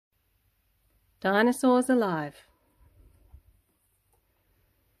Dinosaurs Alive.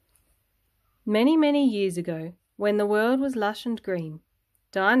 Many, many years ago, when the world was lush and green,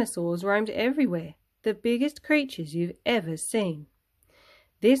 dinosaurs roamed everywhere, the biggest creatures you've ever seen.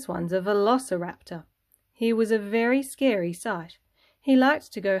 This one's a velociraptor. He was a very scary sight. He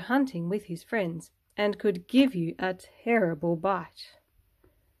liked to go hunting with his friends and could give you a terrible bite.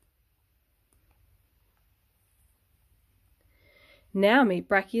 Now meet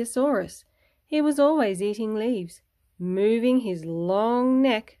Brachiosaurus. He was always eating leaves, moving his long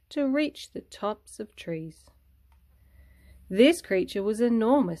neck to reach the tops of trees. This creature was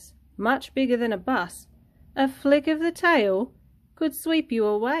enormous, much bigger than a bus. A flick of the tail could sweep you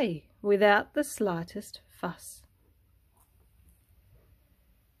away without the slightest fuss.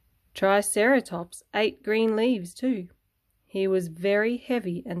 Triceratops ate green leaves too. He was very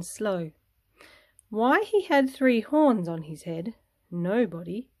heavy and slow. Why he had 3 horns on his head,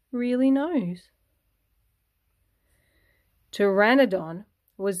 nobody really knows. Pteranodon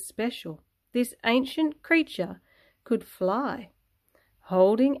was special. This ancient creature could fly.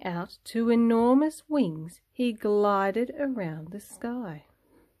 Holding out 2 enormous wings, he glided around the sky.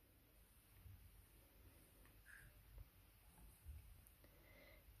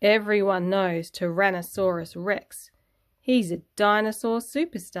 Everyone knows Tyrannosaurus Rex. He's a dinosaur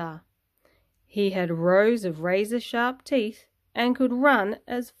superstar. He had rows of razor-sharp teeth and could run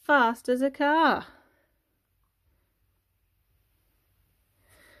as fast as a car.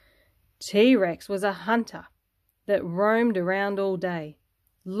 T-Rex was a hunter that roamed around all day,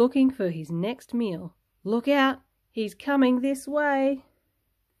 looking for his next meal. Look out, he's coming this way.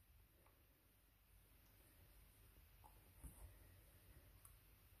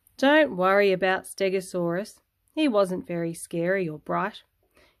 Don't worry about Stegosaurus. He wasn't very scary or bright.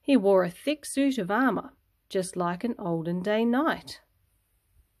 He wore a thick suit of armor, just like an olden-day knight.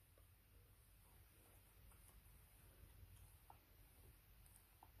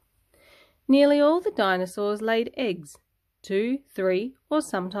 Nearly all the dinosaurs laid eggs, 2, 3, or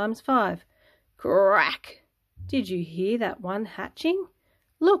sometimes 5. Crack! Did you hear that one hatching?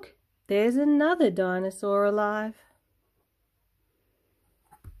 Look, there's another dinosaur alive.